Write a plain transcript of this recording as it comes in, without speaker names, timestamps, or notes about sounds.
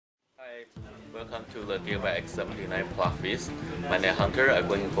Hi, welcome to the Gigabyte X79 plug feast. My name is Hunter. I'm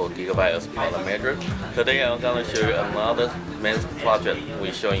going for Gigabyte as product manager. Today I'm going to show you another main project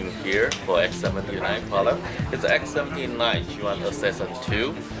we're showing here for X79 product. It's the X79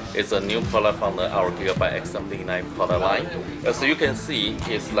 G1.Assassin2. It's a new product from our Gigabyte X79 product line. As you can see,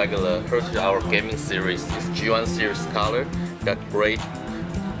 it's like the first our gaming series. It's G1 series color, got great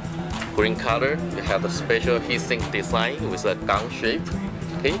green color. You have the special heatsink design with a gun shape.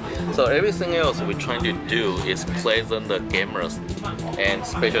 Okay, so everything else we're trying to do is pleasant the gamers, and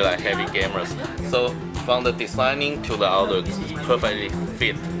especially like heavy gamers. So from the designing to the outlook, it's perfectly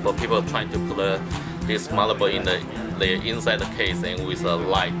fit for people trying to put this motherboard in the inside the case and with a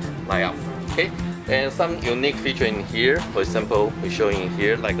light up. Okay, and some unique feature in here. For example, we're showing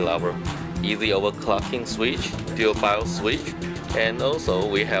here like our easy overclocking switch, dual BIOS switch, and also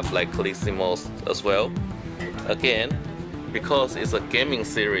we have like ClickCMOS as well. Again, because it's a gaming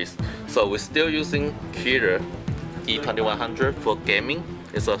series, so we're still using Killer E2100 for gaming.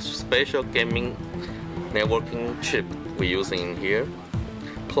 It's a special gaming networking chip we're using in here.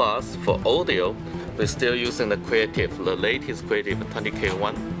 Plus, for audio, we're still using the latest Creative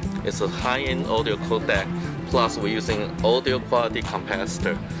 20K1. It's a high-end audio codec. Plus, we're using audio quality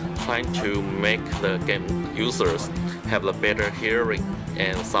capacitor, trying to make the game users have a better hearing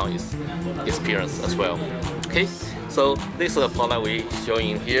and sound experience as well. Okay, so this is the product we're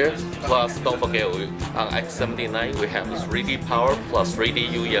showing here. Plus, don't forget, on X79 we have 3D power plus 3D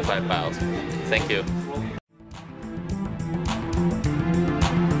UEFI BIOS. Thank you.